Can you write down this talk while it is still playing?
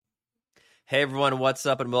Hey everyone, what's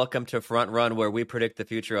up and welcome to Front Run, where we predict the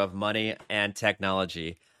future of money and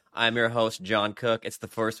technology. I'm your host, John Cook. It's the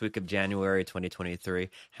first week of January 2023.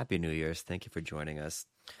 Happy New Year's. Thank you for joining us.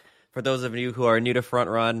 For those of you who are new to Front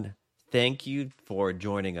Run, thank you for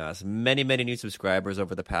joining us. Many new subscribers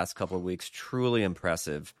over the past couple of weeks. Truly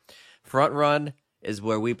impressive. Front Run is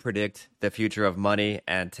where we predict the future of money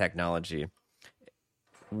and technology.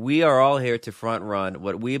 We are all here to front run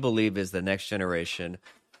what we believe is the next generation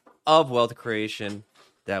of wealth creation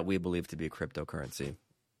that we believe to be cryptocurrency.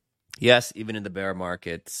 Yes, even in the bear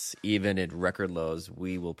markets, even in record lows,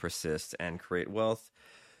 we will persist and create wealth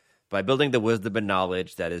by building the wisdom and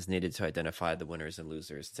knowledge that is needed to identify the winners and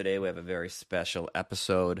losers. Today, we have a very special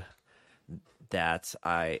episode that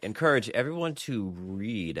I encourage everyone to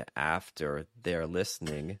read after they're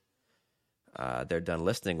listening. They're done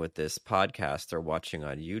listening with this podcast or watching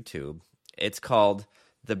on YouTube. It's called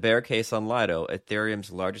The Bear Case on Lido,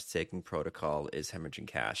 Ethereum's largest staking protocol is hemorrhaging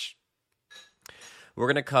cash. We're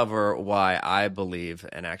going to cover why I believe,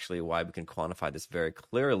 and actually why we can quantify this very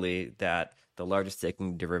clearly, that the largest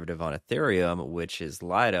staking derivative on Ethereum, which is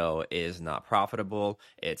Lido, is not profitable.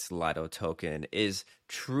 Its Lido token is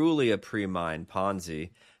truly a pre-mined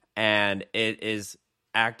Ponzi, and it is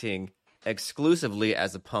acting exclusively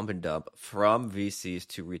as a pump and dump from VCs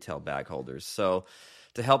to retail bag holders. So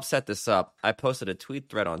to help set this up, I posted a tweet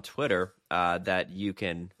thread on Twitter that you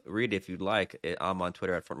can read if you'd like. I'm on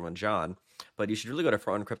Twitter at FrontRunJohn, but you should really go to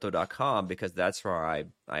frontrunCrypto.com because that's where I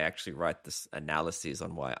actually write this analysis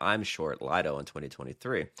on why I'm short Lido in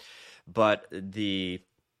 2023. But the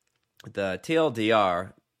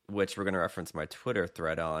TLDR, which we're going to reference my Twitter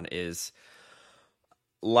thread on, is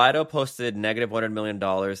Lido posted negative $100 million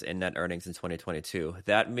in net earnings in 2022.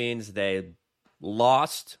 That means they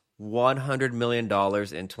lost $100 million in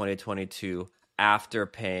 2022 after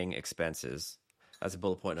paying expenses. That's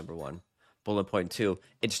bullet point number one. Bullet point two,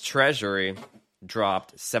 its treasury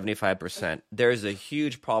dropped 75%. There's a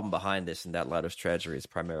huge problem behind this, and that Lido's treasury is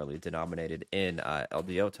primarily denominated in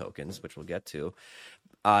LDO tokens, which we'll get to.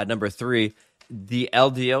 Number three, the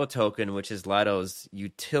LDO token, which is Lido's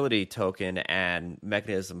utility token and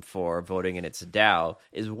mechanism for voting in its DAO,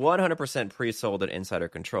 is 100% pre-sold and insider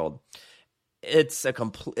controlled. It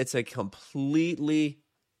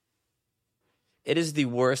is the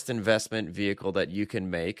worst investment vehicle that you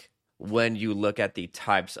can make when you look at the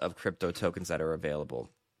types of crypto tokens that are available,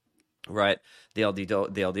 right? The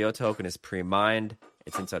LDO token is pre-mined,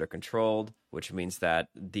 it's insider controlled, which means that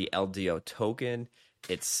the LDO token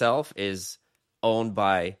itself is owned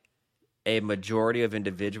by a majority of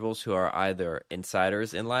individuals who are either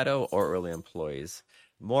insiders in Lido or early employees.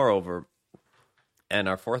 Moreover, and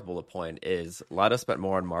our fourth bullet point is Lido spent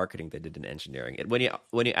more on marketing than did in engineering. When you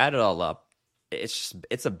add it all up,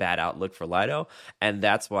 it's a bad outlook for Lido, and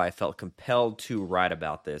that's why I felt compelled to write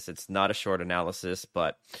about this. It's not a short analysis,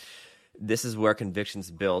 but this is where conviction's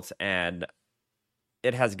built, and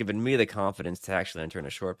it has given me the confidence to actually enter in a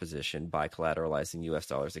short position by collateralizing US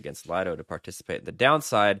dollars against Lido to participate in the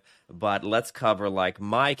downside. But let's cover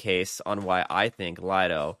my case on why I think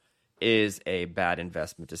Lido is a bad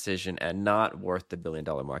investment decision and not worth the $1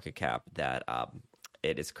 billion market cap that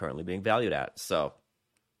it is currently being valued at. So,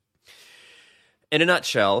 in a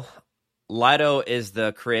nutshell, Lido is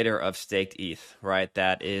the creator of staked ETH, right?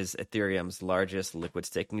 That is Ethereum's largest liquid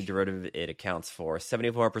staking derivative. It accounts for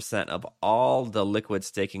 74% of all the liquid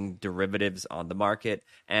staking derivatives on the market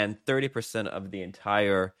and 30% of the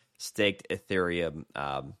entire staked Ethereum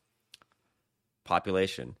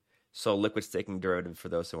population. So liquid staking derivative, for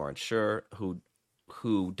those who aren't sure,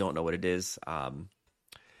 who don't know what it is,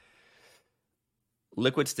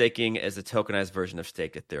 liquid staking is a tokenized version of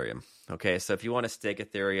staked Ethereum. Okay, so if you want to stake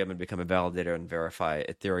Ethereum and become a validator and verify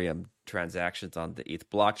Ethereum transactions on the ETH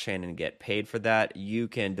blockchain and get paid for that, you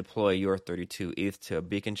can deploy your 32 ETH to a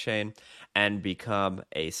beacon chain and become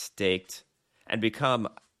a staked and become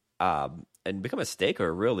a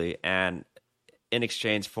staker, really. And in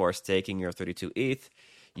exchange for staking your 32 ETH,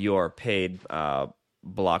 you're paid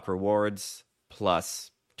block rewards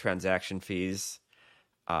plus transaction fees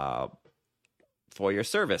for your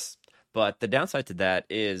service. But the downside to that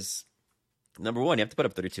is, number one, you have to put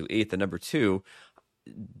up 32 ETH, and number two,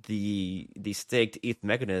 the staked ETH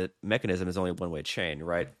mechanism is only a one-way chain,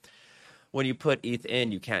 right? When you put ETH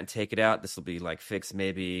in, you can't take it out. This will be fixed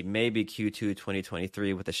maybe Q2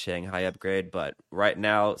 2023 with a Shanghai upgrade, but right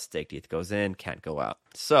now, staked ETH goes in, can't go out.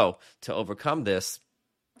 So to overcome this,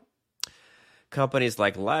 companies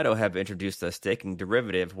like Lido have introduced a staking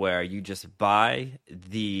derivative where you just buy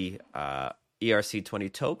the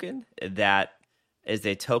ERC20 token that is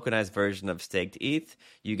a tokenized version of staked ETH.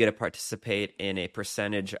 You get to participate in a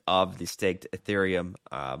percentage of the staked Ethereum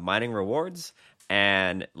mining rewards.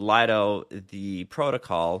 And Lido, the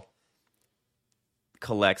protocol,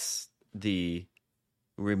 collects the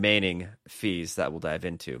remaining fees that we'll dive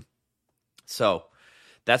into. So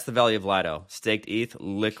that's the value of Lido. Staked ETH,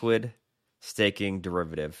 liquid staking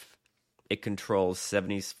derivative. It controls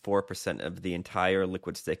 74% of the entire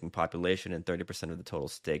liquid staking population and 30% of the total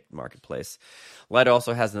staked marketplace. Lido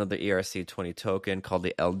also has another ERC20 token called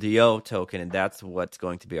the LDO token, and that's what's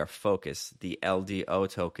going to be our focus. The LDO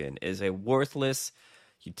token is a worthless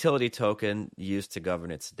utility token used to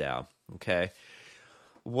govern its DAO. Okay.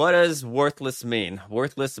 What does worthless mean?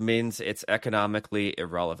 Worthless means it's economically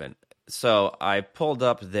irrelevant. So I pulled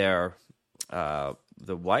up the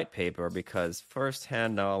white paper because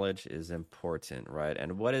first-hand knowledge is important, right?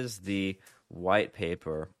 And what is the white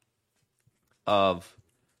paper of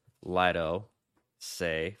Lido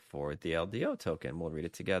say for the LDO token? We'll read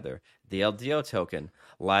it together. The LDO token,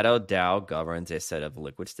 Lido DAO governs a set of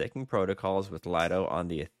liquid staking protocols with Lido on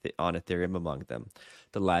Ethereum among them.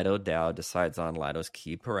 The Lido DAO decides on Lido's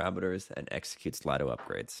key parameters and executes Lido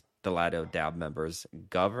upgrades. The Lido DAO members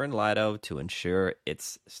govern Lido to ensure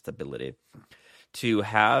its stability. To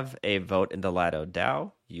have a vote in the Lido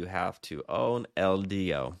DAO, you have to own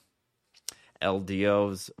LDO.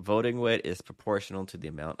 LDO's voting weight is proportional to the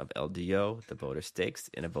amount of LDO the voter stakes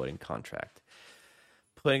in a voting contract.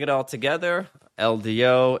 Putting it all together,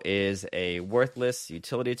 LDO is a worthless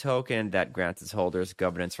utility token that grants its holders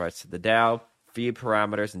governance rights to the DAO, fee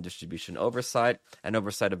parameters and distribution oversight, and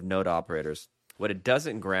oversight of node operators. What it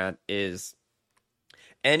doesn't grant is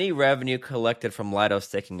any revenue collected from Lido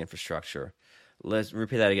staking infrastructure. Let's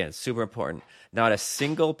repeat that again. It's super important. Not a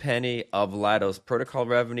single penny of Lido's protocol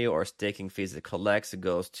revenue or staking fees it collects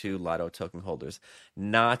goes to Lido token holders.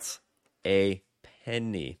 Not a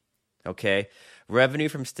penny. Okay? Revenue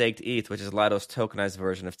from staked ETH, which is Lido's tokenized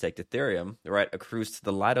version of staked Ethereum, right, accrues to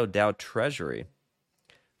the Lido DAO treasury,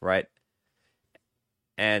 right?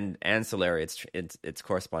 And ancillary, its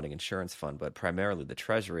corresponding insurance fund, but primarily the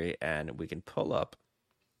treasury. And we can pull up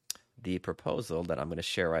the proposal that I'm going to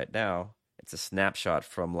share right now. It's a snapshot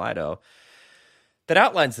from Lido that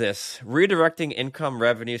outlines this: redirecting income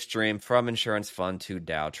revenue stream from insurance fund to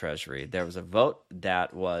DAO treasury. There was a vote there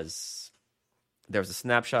was a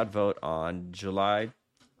snapshot vote on July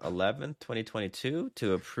 11th, 2022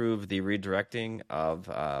 to approve the redirecting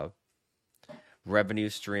of revenue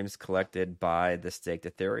streams collected by the staked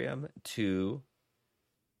Ethereum to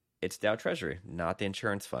its DAO treasury, not the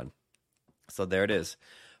insurance fund. So there it is.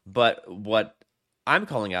 But what I'm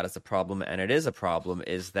calling out as a problem, and it is a problem,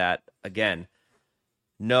 is that, again,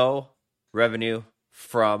 no revenue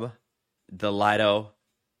from the Lido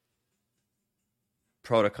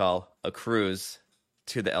protocol accrues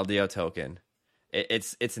to the LDO token.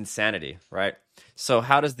 It's insanity, right? So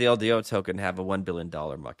how does the LDO token have a $1 billion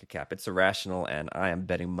market cap? It's irrational, and I am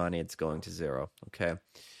betting money it's going to zero, okay?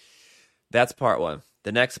 That's part one.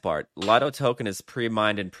 The next part, Lido token is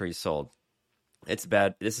pre-mined and pre-sold. It's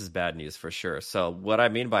bad. This is bad news for sure. So what I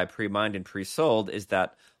mean by pre-mined and pre-sold is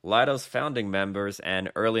that Lido's founding members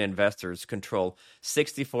and early investors control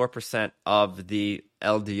 64% of the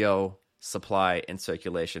LDO supply in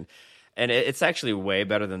circulation. And it's actually way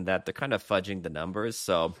better than that. They're kind of fudging the numbers.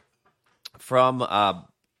 So from a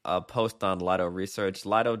post on Lido Research,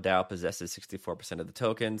 Lido DAO possesses 64% of the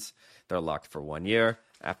tokens. They're locked for 1 year,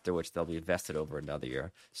 after which they'll be vested over another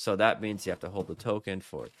year. So that means you have to hold the token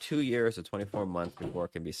for 2 years or 24 months before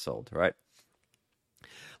it can be sold, right?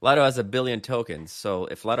 Lido has 1 billion tokens. So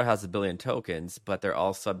if Lido has 1 billion tokens, but they're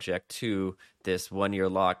all subject to this 1 year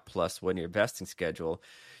lock plus 1 year vesting schedule,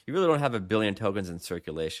 you really don't have 1 billion tokens in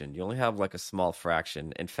circulation. You only have like a small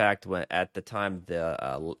fraction. In fact, at the time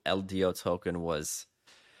the LDO token was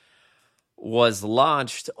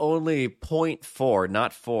launched, only 0.4,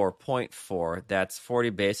 not 4, 0.4, that's 40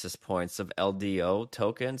 basis points of LDO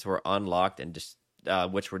tokens were unlocked and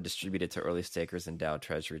which were distributed to early stakers and DAO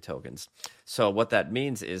treasury tokens. So what that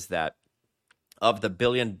means is that of the 1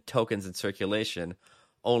 billion tokens in circulation,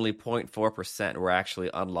 only 0.4% were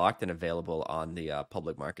actually unlocked and available on the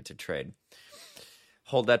public market to trade.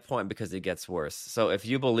 Hold that point because it gets worse. So if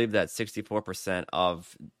you believe that 64%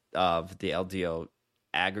 of the LDO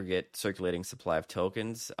aggregate circulating supply of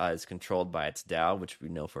tokens is controlled by its DAO, which we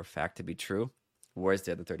know for a fact to be true, where's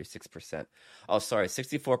the other 36%? Oh, sorry,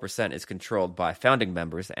 64% is controlled by founding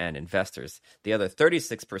members and investors. The other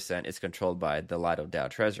 36% is controlled by the Lido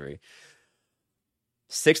DAO treasury.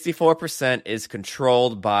 64% is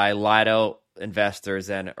controlled by Lido investors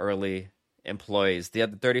and early employees. The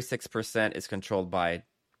other 36% is controlled by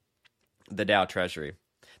the Dow Treasury.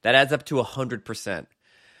 That adds up to 100%.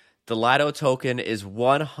 The Lido token is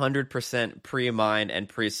 100% pre-mined and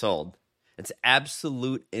pre-sold. It's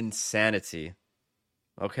absolute insanity.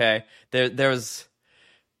 Okay? It's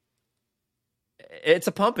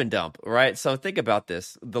a pump and dump, right? So think about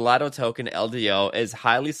this. The Lido token, LDO, is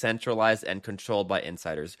highly centralized and controlled by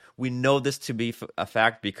insiders. We know this to be a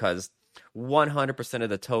fact because 100% of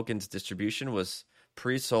the token's distribution was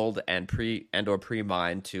pre-sold and or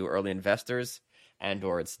pre-mined to early investors and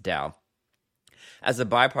or its DAO. As a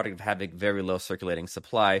byproduct of having very low circulating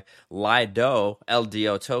supply, Lido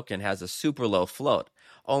LDO token has a super low float.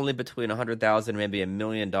 Only between 100,000 maybe $1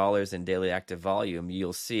 million in daily active volume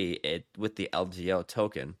you'll see it with the LDO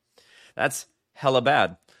token. That's hella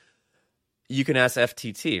bad. You can ask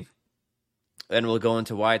FTT, and we'll go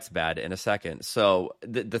into why it's bad in a second. So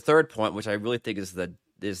the third point, which I really think is the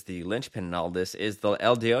linchpin in all this, is the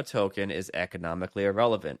LDO token is economically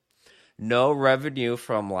irrelevant. No revenue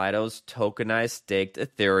from Lido's tokenized staked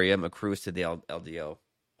Ethereum accrues to the LDO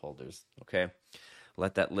holders. Okay,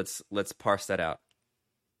 let's parse that out.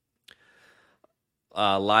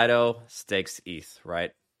 Lido stakes ETH,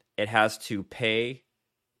 right? It has to pay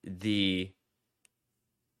the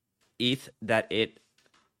ETH that it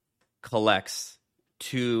collects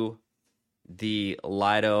to the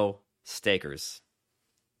Lido stakers.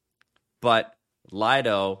 But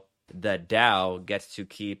Lido, the DAO, gets to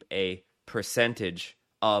keep a percentage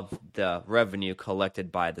of the revenue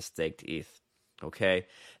collected by the staked ETH. Okay?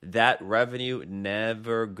 That revenue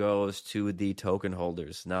never goes to the token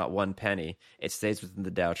holders, not one penny. It stays within the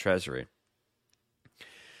DAO treasury.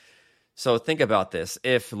 So think about this.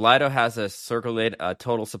 If Lido has a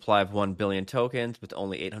total supply of 1 billion tokens with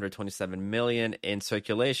only 827 million in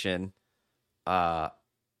circulation, how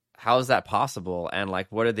is that possible? And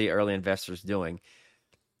what are the early investors doing?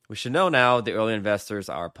 We should know now the early investors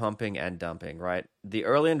are pumping and dumping, right? The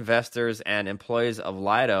early investors and employees of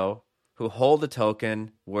Lido who hold the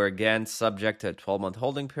token were again subject to a 12-month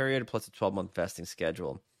holding period plus a 12-month vesting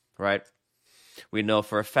schedule, right? We know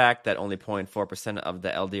for a fact that only 0.4% of the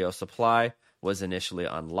LDO supply was initially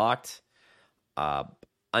unlocked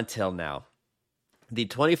until now. The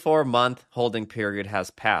 24-month holding period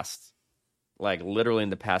has passed, literally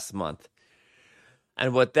in the past month.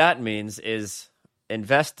 And what that means is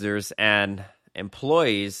investors and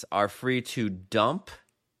employees are free to dump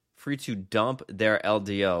their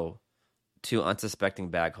LDO to unsuspecting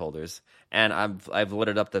bag holders. And I've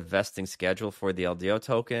loaded up the vesting schedule for the LDO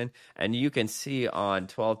token, and you can see on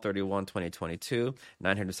 12/31/2022,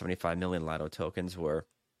 975 million Lido tokens were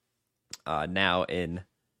now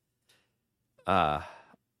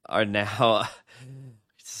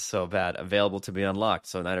so bad, available to be unlocked.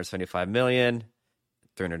 So 975 million,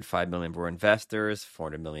 305 million were investors,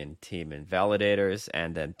 400 million team and validators,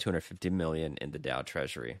 and then 250 million in the DAO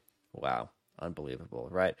treasury. Wow. Unbelievable,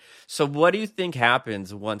 right? So what do you think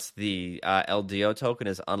happens once the LDO token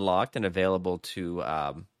is unlocked and available to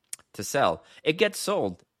sell? It gets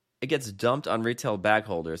sold. It gets dumped on retail bag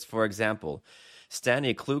holders. For example,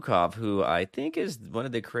 Stany Klukov, who I think is one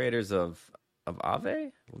of the creators of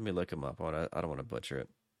Aave. Let me look him up. I don't want to butcher it.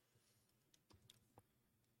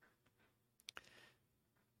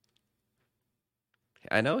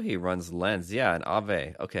 I know he runs Lens. Yeah, and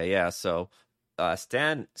Aave. Okay, yeah. So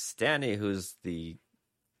Stany, who's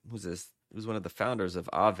one of the founders of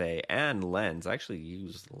Aave and Lens, I actually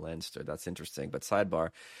used Lenster. That's interesting. But sidebar,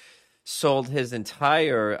 sold his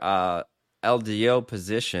entire LDO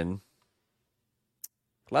position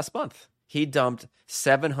last month. He dumped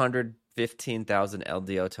 715,000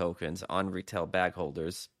 LDO tokens on retail bag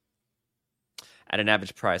holders at an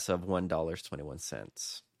average price of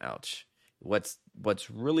 $1.21. Ouch. What's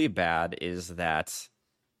really bad is that,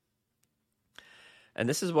 and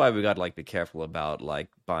this is why we got to be careful about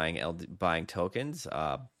buying tokens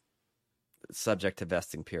subject to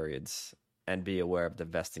vesting periods, and be aware of the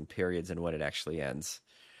vesting periods and when it actually ends.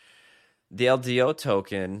 The LDO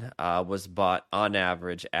token was bought on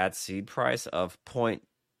average at seed price of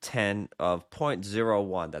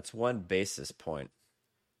 0.01. That's 1 basis point.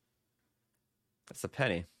 That's a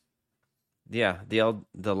penny. Yeah, the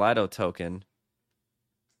Lido token.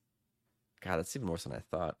 God, that's even worse than I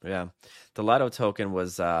thought. Yeah, the Lido token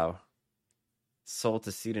was sold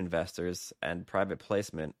to seed investors and private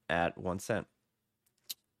placement at 1 cent.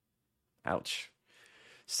 Ouch.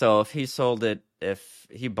 So if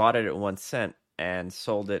he bought it at 1 cent and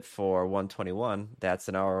sold it for 1.21, that's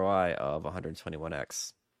an ROI of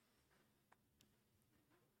 121x.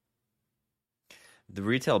 The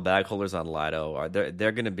retail bag holders on Lido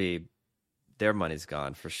they're going to be their money's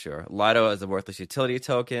gone for sure. Lido is a worthless utility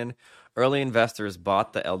token. Early investors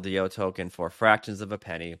bought the LDO token for fractions of a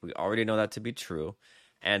penny. We already know that to be true.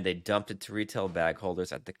 And they dumped it to retail bag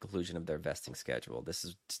holders at the conclusion of their vesting schedule. This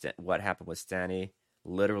is what happened with Stanny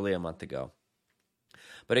literally a month ago.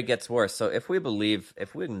 But it gets worse. So if we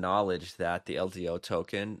acknowledge that the LDO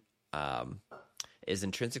token is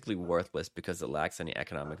intrinsically worthless because it lacks any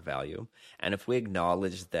economic value, and if we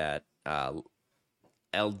acknowledge that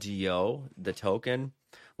LDO, the token,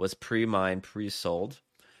 was pre-mined, pre-sold,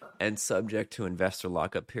 and subject to investor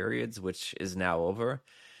lockup periods, which is now over,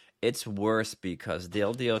 it's worse because the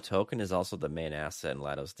LDO token is also the main asset in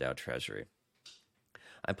Lido's DAO treasury.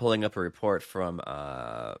 I'm pulling up a report from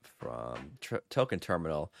Token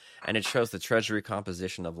Terminal, and it shows the treasury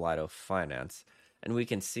composition of Lido Finance. And we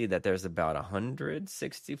can see that there's about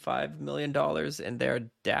 $165 million in their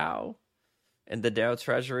DAO, in the DAO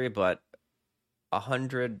treasury, but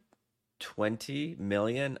 120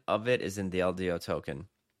 million of it is in the LDO token.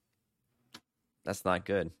 That's not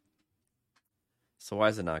good. So why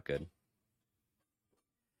is it not good?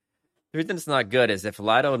 The reason it's not good is if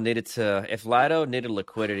Lido needed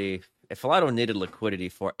liquidity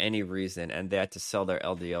for any reason, and they had to sell their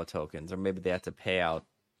LDO tokens, or maybe they had to pay out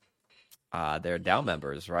their DAO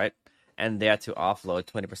members, right? And they had to offload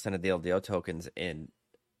 20% of the LDO tokens in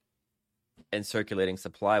circulating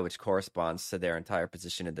supply, which corresponds to their entire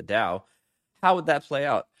position in the DAO. How would that play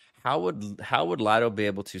out? How would Lido be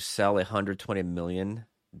able to sell $120 million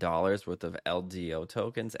worth of LDO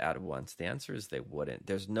tokens at once? The answer is they wouldn't.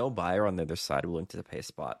 There's no buyer on the other side willing to pay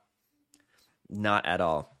spot. Not at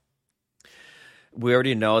all. We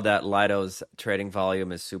already know that Lido's trading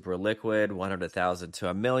volume is super liquid, 100,000 to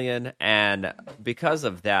 1 million, and because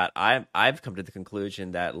of that, I've come to the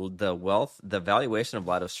conclusion that the valuation of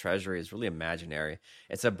Lido's treasury is really imaginary.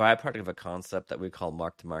 It's a byproduct of a concept that we call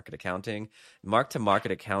mark-to-market accounting.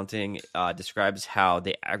 Mark-to-market accounting describes how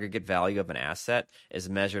the aggregate value of an asset is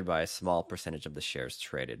measured by a small percentage of the shares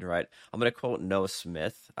traded. Right? I'm going to quote Noah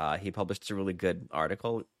Smith. He published a really good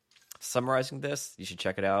article summarizing this. You should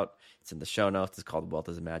check it out. It's in the show notes. It's called Wealth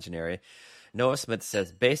is Imaginary. Noah Smith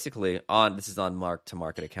says basically this is on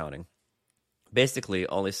mark-to-market accounting. Basically,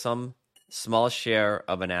 only some small share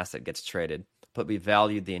of an asset gets traded, but we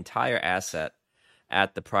value the entire asset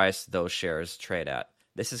at the price those shares trade at.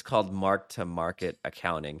 This is called mark-to-market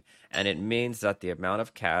accounting, and it means that the amount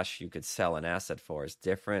of cash you could sell an asset for is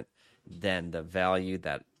different than the value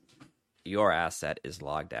that your asset is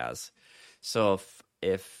logged as. So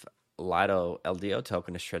if Lido LDO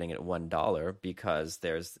token is trading at $1 because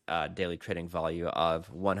there's a daily trading value of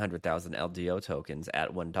 100,000 LDO tokens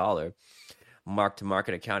at $1.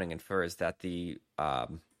 Mark-to-market accounting infers that the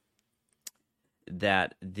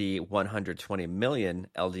 120 million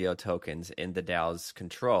LDO tokens in the DAO's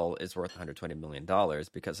control is worth $120 million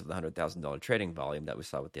because of the $100,000 trading volume that we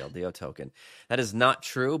saw with the LDO token. That is not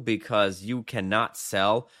true because you cannot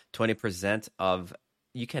sell 20%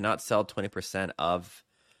 of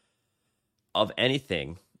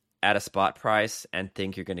anything at a spot price and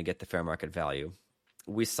think you're going to get the fair market value.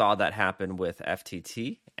 We saw that happen with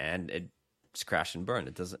FTT, and it's crash and burn.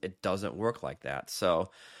 It doesn't work like that.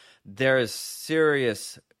 So there is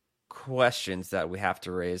serious questions that we have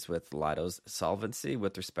to raise with Lido's solvency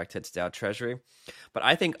with respect to its DAO treasury. But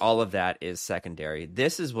I think all of that is secondary.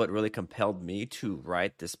 This is what really compelled me to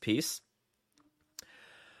write this piece.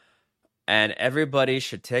 And everybody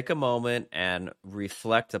should take a moment and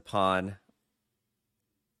reflect upon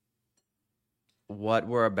what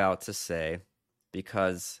we're about to say,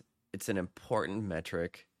 because it's an important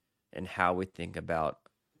metric in how we think about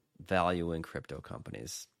valuing crypto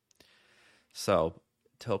companies. So,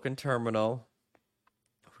 Token Terminal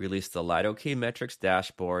released the Lido Key Metrics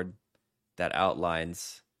dashboard that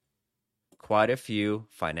outlines quite a few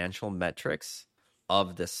financial metrics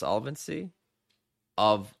of the solvency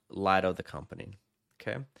of Lido, the company.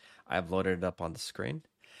 Okay, I've loaded it up on the screen.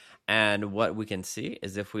 And what we can see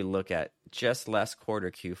is if we look at just last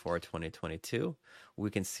quarter, Q4 2022,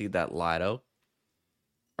 we can see that Lido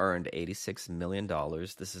earned $86 million.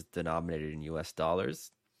 This is denominated in US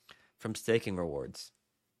dollars from staking rewards.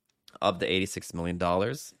 Of the $86 million,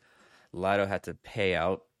 Lido had to pay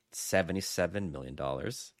out $77 million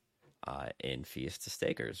in fees to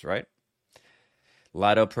stakers, right?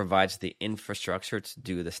 Lido provides the infrastructure to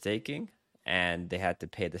do the staking, and they had to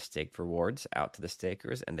pay the stake rewards out to the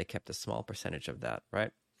stakers, and they kept a small percentage of that,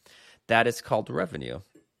 right? That is called revenue.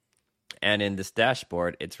 And in this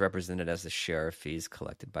dashboard, it's represented as the share of fees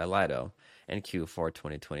collected by Lido. In Q4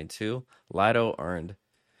 2022, Lido earned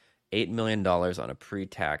 $8 million on a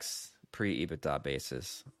pre-tax, pre-EBITDA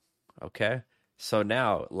basis. Okay? So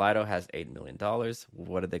now Lido has $8 million.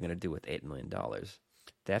 What are they going to do with $8 million?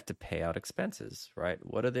 They have to pay out expenses, right?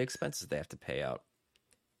 What are the expenses they have to pay out?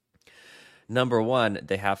 Number one,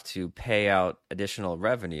 they have to pay out additional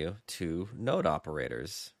revenue to node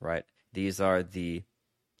operators, right? These are the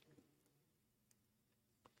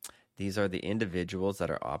individuals that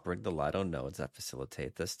are operating the Lido nodes that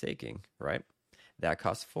facilitate the staking, right? That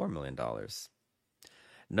costs $4 million.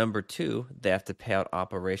 Number two, they have to pay out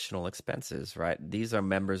operational expenses, right? These are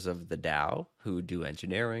members of the DAO who do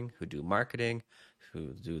engineering, who do marketing,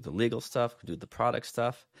 who do the legal stuff, who do the product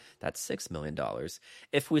stuff. That's $6 million.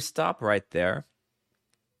 If we stop right there,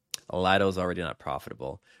 Lido's already not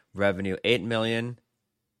profitable. Revenue, $8 million.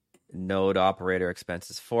 Node operator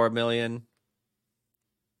expenses, $4 million.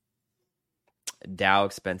 DAO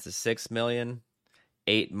expenses, $6 million.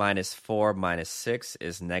 8 minus 4 minus 6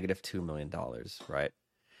 is negative $2 million, right?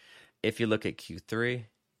 If you look at Q3,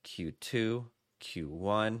 Q2,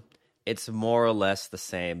 Q1, it's more or less the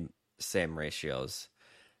same ratios.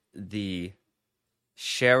 The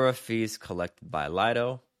share of fees collected by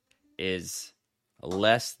Lido is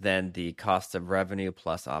less than the cost of revenue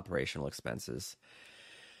plus operational expenses.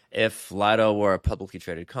 If Lido were a publicly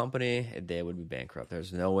traded company, they would be bankrupt.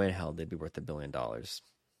 There's no way in hell they'd be worth $1 billion.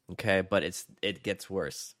 Okay, but it gets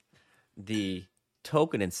worse. The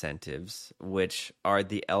token incentives, which are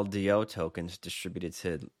the LDO tokens distributed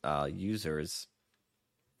to users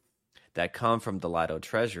that come from the Lido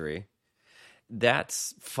treasury,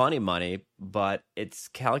 that's funny money, but it's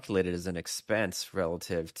calculated as an expense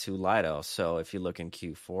relative to Lido. So if you look in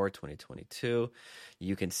Q4 2022,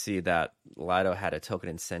 you can see that Lido had a token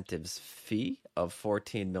incentives fee of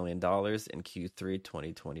 $14 million in Q3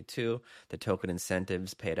 2022. The token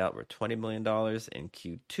incentives paid out were $20 million. In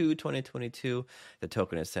Q2 2022, the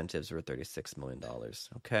token incentives were $36 million.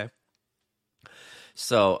 Okay.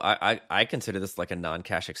 So I consider this like a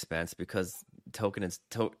non-cash expense because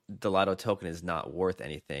the Lido token is not worth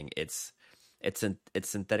anything. It's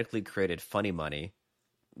synthetically created funny money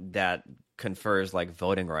that confers like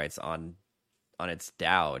voting rights on its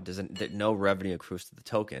DAO. It doesn't, no revenue accrues to the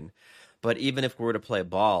token. But even if we were to play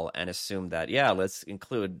ball and assume that, yeah, let's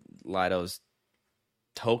include Lido's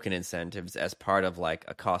token incentives as part of like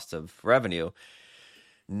a cost of revenue,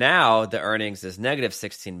 now the earnings is negative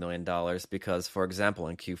 $16 million because, for example,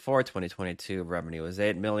 in Q4 2022, revenue was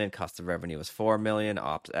 $8 million, cost of revenue was $4 million,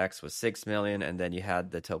 OpEx was $6 million, and then you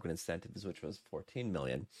had the token incentives, which was $14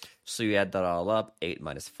 million. So you add that all up, 8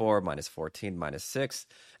 minus 4 minus 14 minus 6,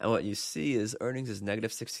 and what you see is earnings is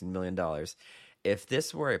negative $16 million. If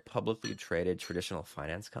this were a publicly traded traditional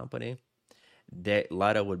finance company,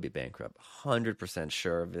 Lido would be bankrupt, 100%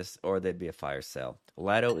 sure of this, or they'd be a fire sale.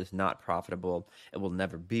 Lido is not profitable. It will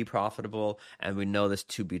never be profitable, and we know this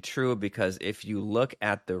to be true because if you look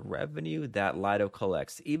at the revenue that Lido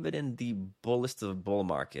collects, even in the bullest of bull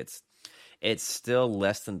markets, it's still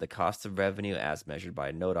less than the cost of revenue as measured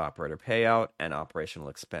by node operator payout and operational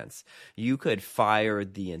expense. You could fire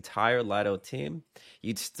the entire Lido team,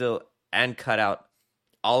 you'd still, and cut out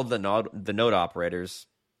all of the node operators.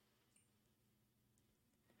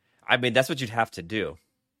 I mean, that's what you'd have to do.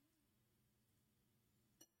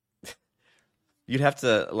 You'd have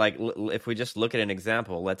to, like, if we just look at an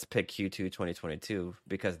example, let's pick Q2 2022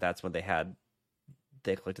 because that's when they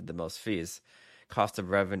collected the most fees. Cost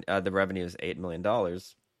of revenue, the revenue is $8 million.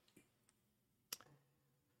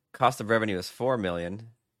 Cost of revenue is $4 million,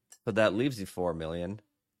 so that leaves you $4 million.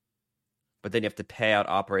 But then you have to pay out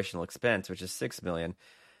operational expense, which is $6 million.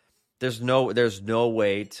 There's no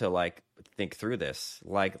way to like think through this.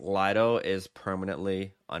 Like Lido is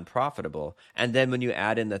permanently unprofitable. And then when you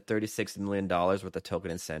add in the $36 million worth of token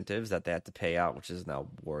incentives that they had to pay out, which is now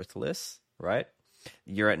worthless, right?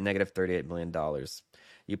 You're at negative $38 million.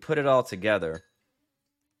 You put it all together,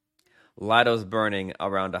 Lido's burning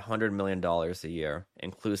around $100 million a year,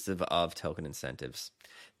 inclusive of token incentives.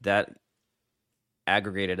 That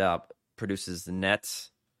aggregated up produces net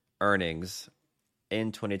earnings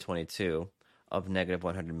in 2022 of negative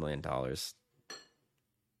 $100 million.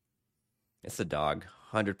 It's a dog,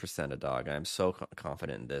 100% a dog. I'm so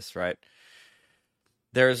confident in this, right?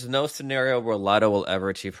 There's no scenario where Lido will ever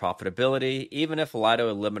achieve profitability. Even if Lido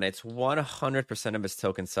eliminates 100% of its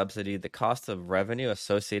token subsidy, the cost of revenue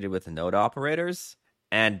associated with node operators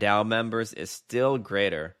and DAO members is still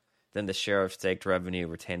greater than the share of staked revenue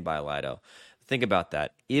retained by Lido. Think about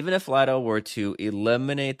that. Even if Lido were to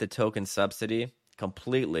eliminate the token subsidy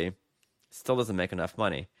completely, still doesn't make enough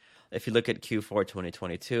money. If you look at Q4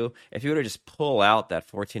 2022, if you were to just pull out that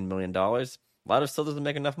 $14 million, Lido still doesn't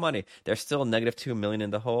make enough money. They're still negative $2 million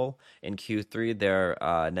in the hole. In Q3, they're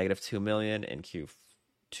negative $2 million. In Q4,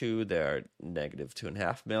 Q2, they're negative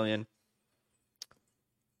 2.5 million.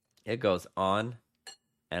 It goes on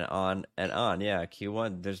and on and on. Yeah,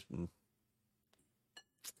 Q1,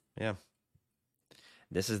 yeah,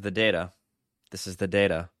 this is the data. This is the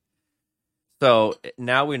data. So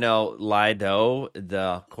now we know Lido,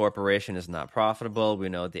 the corporation, is not profitable. We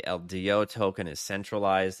know the LDO token is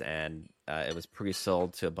centralized and it was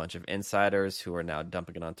pre-sold to a bunch of insiders who are now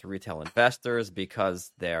dumping it onto retail investors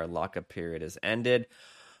because their lockup period is ended.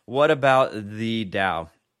 What about the DAO?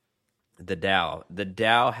 The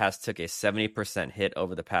Dow has took a 70% hit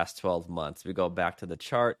over the past 12 months. We go back to the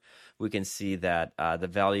chart, we can see that the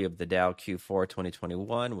value of the Dow Q4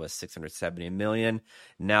 2021 was 670 million.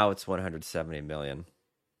 Now it's 170 million.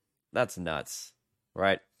 That's nuts,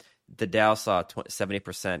 right? The Dow saw a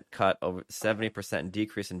 70% cut over 70%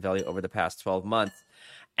 decrease in value over the past 12 months.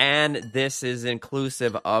 And this is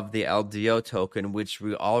inclusive of the LDO token, which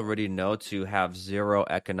we already know to have zero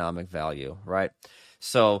economic value, right?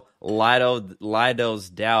 So Lido's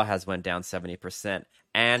DAO has went down 70%,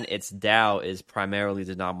 and its DAO is primarily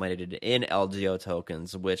denominated in LDO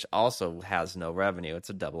tokens, which also has no revenue. It's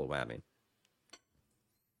a double whammy.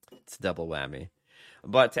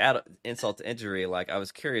 But to add insult to injury, like I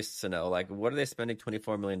was curious to know, like what are they spending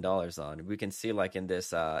 $24 million on? We can see like in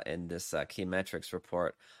this key metrics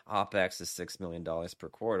report, OpEx is $6 million per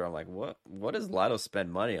quarter. I'm like, what does Lido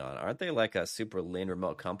spend money on? Aren't they like a super lean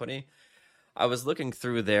remote company? I was looking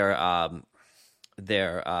through their DAO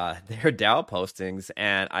postings,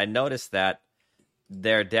 and I noticed that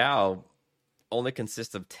their DAO only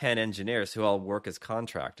consists of 10 engineers who all work as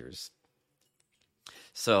contractors.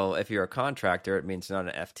 So if you're a contractor, it means you're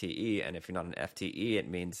not an FTE, and if you're not an FTE, it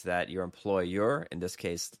means that your employer, in this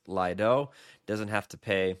case Lido, doesn't have to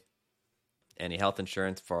pay any health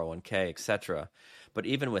insurance, 401k, etc. But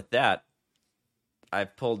even with that,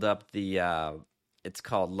 I've pulled up the it's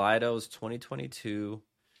called Lido's 2022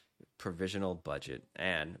 provisional budget,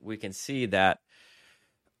 and we can see that.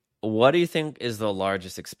 What do you think is the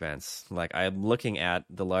largest expense? Like I'm looking at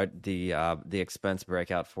the expense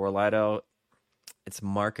breakout for Lido. It's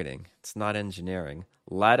marketing. It's not engineering.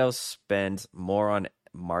 Lido spends more on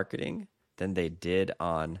marketing than they did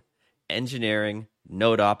on engineering,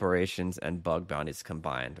 node operations, and bug bounties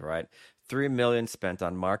combined, right? $3 million spent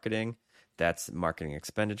on marketing. That's marketing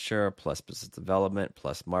expenditure plus business development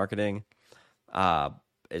plus marketing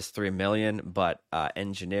is $3 million, but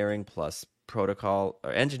engineering plus protocol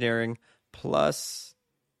or engineering plus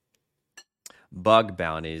bug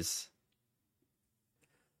bounties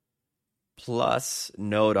plus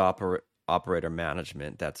node operator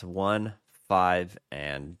management. That's 1, 5,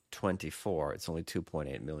 and 24. It's only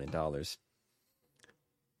 $2.8 million.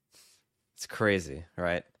 It's crazy,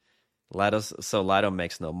 right? Lido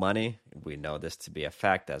makes no money. We know this to be a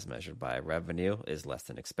fact as measured by revenue is less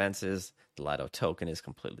than expenses. The Lido token is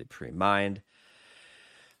completely pre-mined.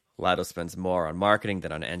 Lido spends more on marketing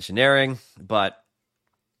than on engineering. But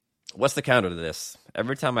what's the counter to this?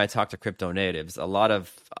 Every time I talk to crypto natives,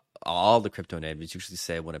 all the crypto natives usually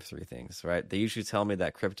say one of three things, right? They usually tell me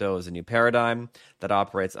that crypto is a new paradigm that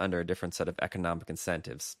operates under a different set of economic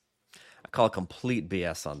incentives. I call complete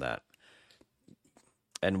BS on that.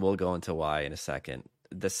 And we'll go into why in a second.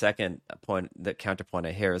 The second point, the counterpoint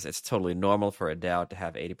I hear is it's totally normal for a DAO to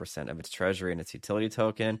have 80% of its treasury in its utility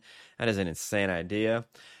token. That is an insane idea.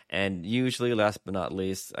 And usually, last but not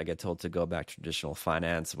least, I get told to go back to traditional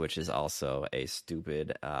finance, which is also a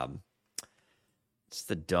stupid,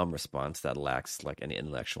 just a dumb response that lacks like any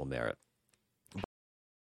intellectual merit.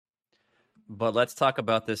 But let's talk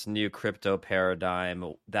about this new crypto paradigm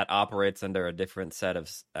that operates under a different set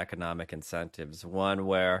of economic incentives, one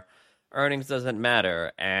where earnings doesn't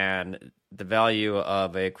matter and the value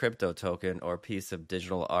of a crypto token or piece of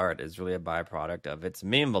digital art is really a byproduct of its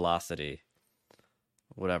meme velocity,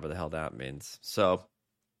 whatever the hell that means. So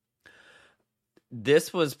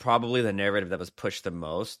this was probably the narrative that was pushed the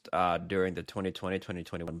most during the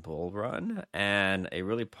 2020-2021 bull run, and a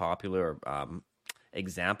really popular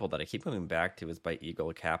example that I keep coming back to is by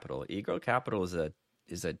Eagle Capital. Eagle Capital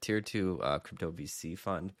is a tier 2 crypto VC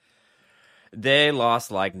fund. They lost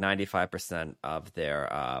like 95% of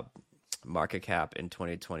their market cap in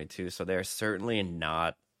 2022, so they're certainly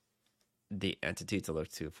not the entity to look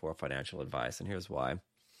to for financial advice, and here's why.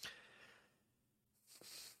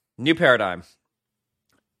 New paradigm.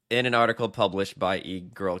 In an article published by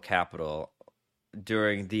Eagle Capital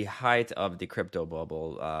during the height of the crypto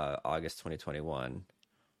bubble, August 2021,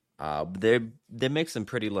 they make some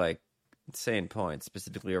pretty like insane points,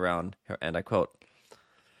 specifically around, and I quote,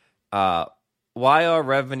 why are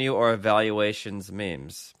revenue or valuations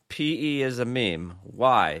memes? PE is a meme.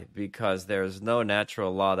 Why? Because there's no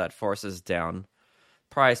natural law that forces down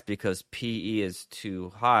price because PE is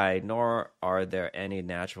too high, nor are there any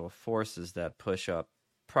natural forces that push up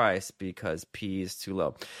price because PE is too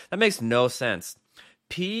low. That makes no sense.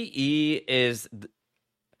 PE is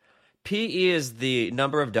the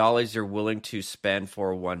number of dollars you're willing to spend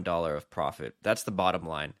for $1 of profit. That's the bottom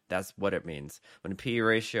line. That's what it means. When the PE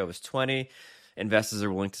ratio is 20, investors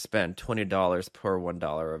are willing to spend $20 per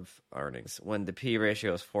 $1 of earnings. When the PE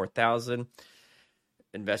ratio is 4,000,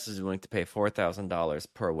 investors are willing to pay $4,000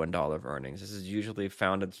 per $1 of earnings. This is usually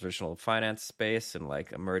found in the traditional finance space and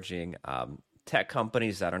like emerging tech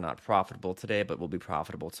companies that are not profitable today but will be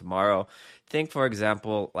profitable tomorrow. Think, for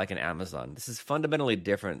example, like an Amazon. This is fundamentally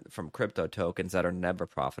different from crypto tokens that are never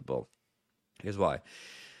profitable. Here's why.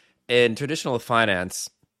 In traditional finance,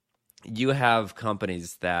 you have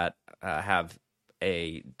companies that have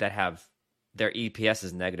their EPS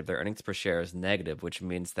is negative, their earnings per share is negative, which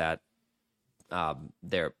means that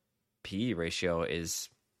their PE ratio is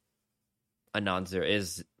a non-zero,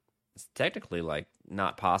 is technically like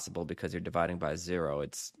not possible because you're dividing by zero.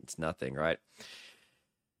 It's nothing, right?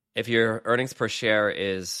 If your earnings per share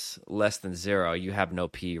is less than zero, you have no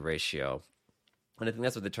PE ratio. And I think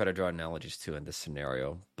that's what they try to draw analogies to in this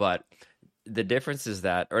scenario. But the difference is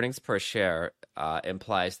that earnings per share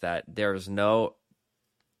implies that there's no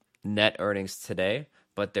net earnings today,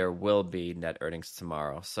 but there will be net earnings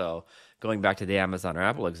tomorrow. So going back to the Amazon or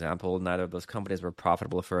Apple example, neither of those companies were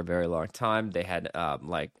profitable for a very long time. They had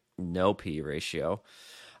like no P ratio,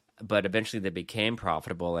 but eventually they became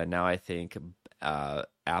profitable. And now I think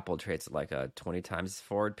Apple trades at like a 20 times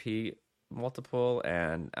forward P multiple,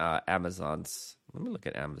 and Amazon's, let me look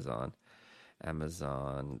at Amazon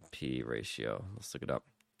P ratio. Let's look it up.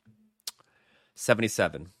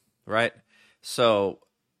 77, right? So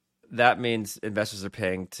that means investors are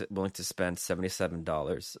willing to spend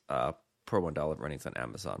 $77 per $1 of earnings on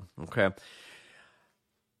Amazon. Okay.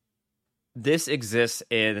 This exists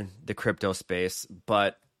in the crypto space,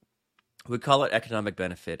 but we call it economic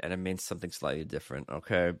benefit, and it means something slightly different.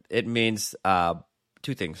 Okay. It means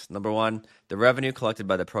two things. Number one, the revenue collected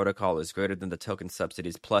by the protocol is greater than the token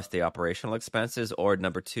subsidies plus the operational expenses, or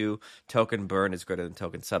number two, token burn is greater than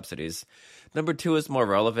token subsidies. Number two is more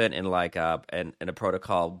relevant in like in a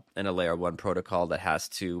protocol, in a layer one protocol that has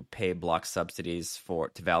to pay block subsidies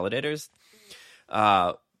to validators,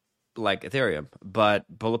 like Ethereum. But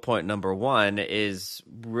bullet point number one is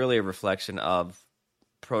really a reflection of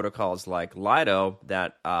protocols like Lido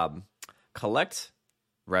that collect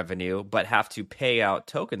revenue but have to pay out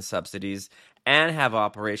token subsidies and have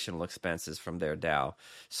operational expenses from their DAO.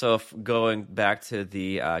 So if going back to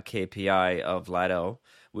the KPI of Lido,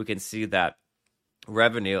 we can see that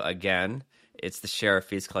revenue, again, it's the share of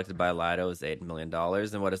fees collected by Lido is $8 million.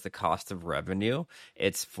 And what is the cost of revenue?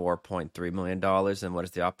 It's $4.3 million. And what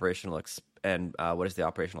is the operational expense? What is the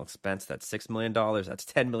operational expense? That's $6 million. That's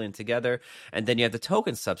 $10 million together. And then you have the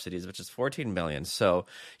token subsidies, which is $14 million. So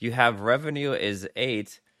you have revenue is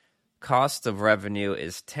 8, cost of revenue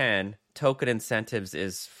is 10, token incentives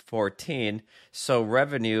is 14. So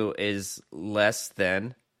revenue is less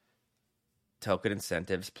than token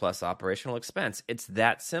incentives plus operational expense. It's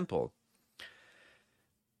that simple.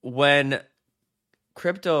 When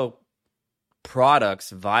crypto products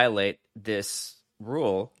violate this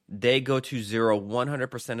rule, they go to zero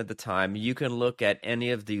 100% of the time. You can look at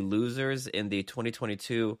any of the losers in the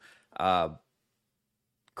 2022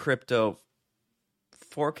 crypto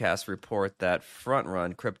forecast report that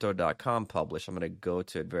FrontRunCrypto.com published. I'm going to go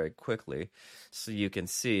to it very quickly so you can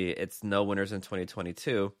see it's no winners in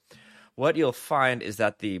 2022. What you'll find is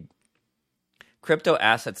that the crypto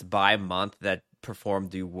assets by month that performed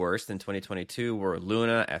the worst in 2022 were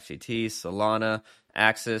Luna, FTT, Solana,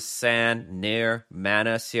 Axis, Sand, Nair,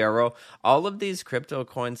 Mana, CRO. All of these crypto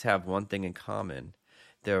coins have one thing in common.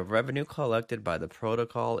 The revenue collected by the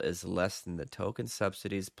protocol is less than the token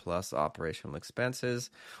subsidies plus operational expenses,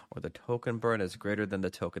 or the token burn is greater than the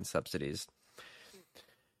token subsidies.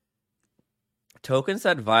 Tokens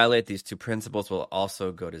that violate these two principles will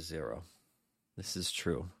also go to zero. This is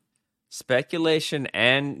true. Speculation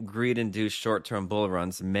and greed-induced short-term bull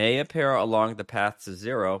runs may appear along the path to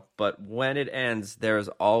zero, but when it ends, there is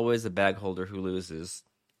always a bag holder who loses,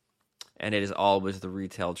 and it is always the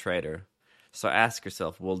retail trader. So ask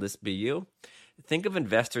yourself, will this be you? Think of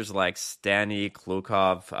investors like Stani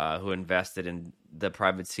Klukov, who invested in the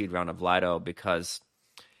private seed round of Lido because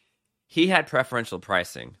he had preferential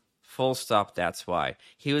pricing. Full stop, that's why.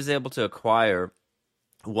 He was able to acquire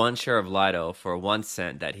one share of Lido for 1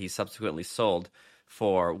 cent that he subsequently sold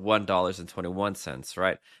for $1.21,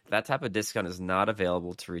 right? That type of discount is not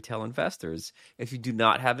available to retail investors. If you do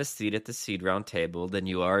not have a seat at the seed round table, then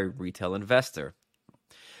you are a retail investor.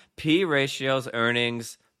 P ratios,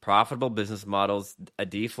 earnings, profitable business models, a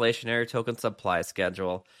deflationary token supply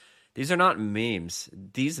schedule. These are not memes.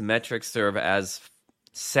 These metrics serve as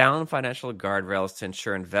sound financial guardrails to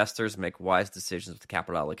ensure investors make wise decisions with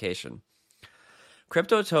capital allocation.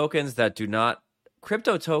 Crypto tokens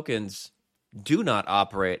do not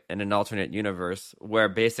operate in an alternate universe where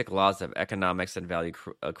basic laws of economics and value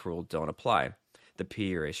accrual don't apply. The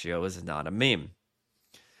P ratio is not a meme.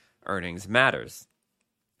 Earnings matters.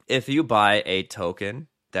 If you buy a token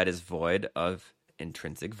that is void of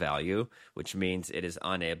intrinsic value, which means it is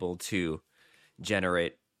unable to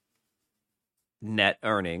generate net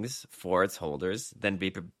earnings for its holders, then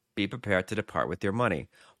be prepared to depart with your money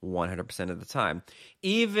 100% of the time.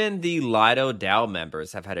 Even the Lido DAO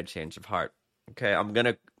members have had a change of heart. Okay,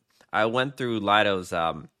 I went through Lido's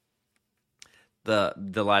the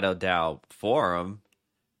Lido DAO forum,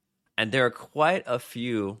 and there are quite a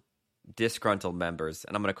few disgruntled members,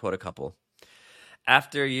 and I'm going to quote a couple.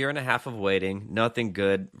 After a year and a half of waiting, nothing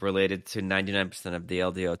good related to 99% of the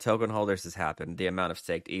LDO token holders has happened. The amount of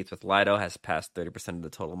staked ETH with Lido has passed 30% of the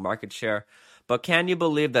total market share. But can you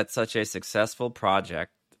believe that such a successful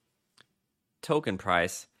project token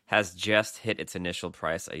price has just hit its initial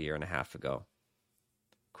price a year and a half ago?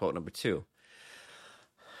 Quote number 2.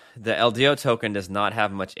 The LDO token does not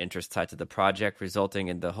have much interest tied to the project, resulting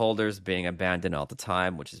in the holders being abandoned all the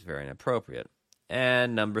time, which is very inappropriate.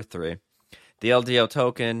 And number 3, the LDO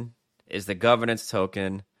token is the governance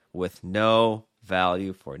token with no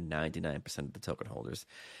value for 99% of the token holders.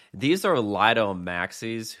 These are Lido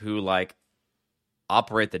maxis who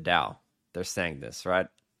operate the DAO. They're saying this, right?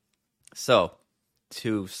 So,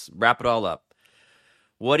 to wrap it all up,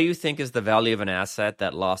 what do you think is the value of an asset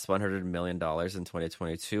that lost $100 million in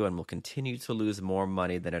 2022 and will continue to lose more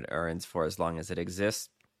money than it earns for as long as it exists?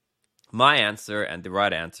 My answer, and the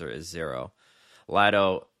right answer, is 0.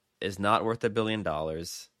 Lido is not worth $1 billion.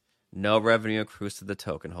 No revenue accrues to the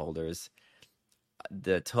token holders.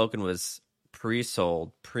 The token was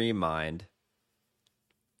pre-sold, pre-mined.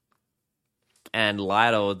 And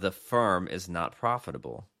Lido, the firm, is not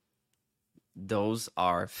profitable. Those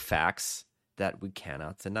are facts that we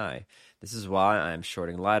cannot deny. This is why I am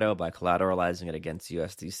shorting Lido by collateralizing it against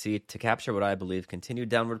USDC to capture what I believe continued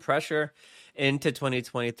downward pressure into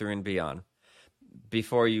 2023 and beyond.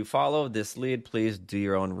 Before you follow this lead, please do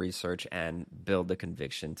your own research and build the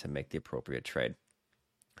conviction to make the appropriate trade.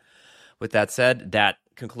 With that said, that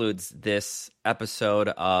concludes this episode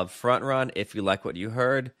of Front Run. If you like what you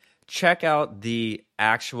heard, check out the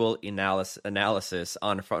actual analysis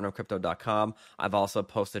on frontruncrypto.com. I've also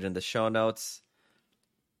posted in the show notes.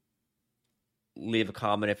 Leave a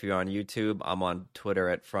comment if you're on YouTube. I'm on Twitter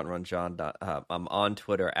at FrontRunJohn. I'm on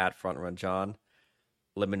Twitter at FrontRunJohn.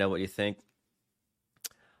 Let me know what you think.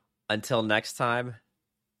 Until next time,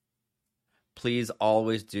 please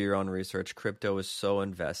always do your own research. Crypto is so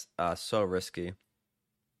risky.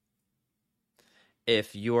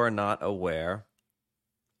 If you are not aware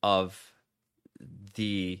of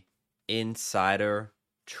the insider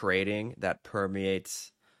trading that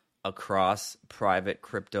permeates across private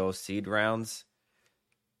crypto seed rounds,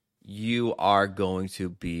 you are going to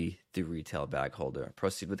be the retail bag holder.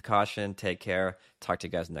 Proceed with caution. Take care. Talk to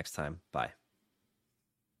you guys next time. Bye.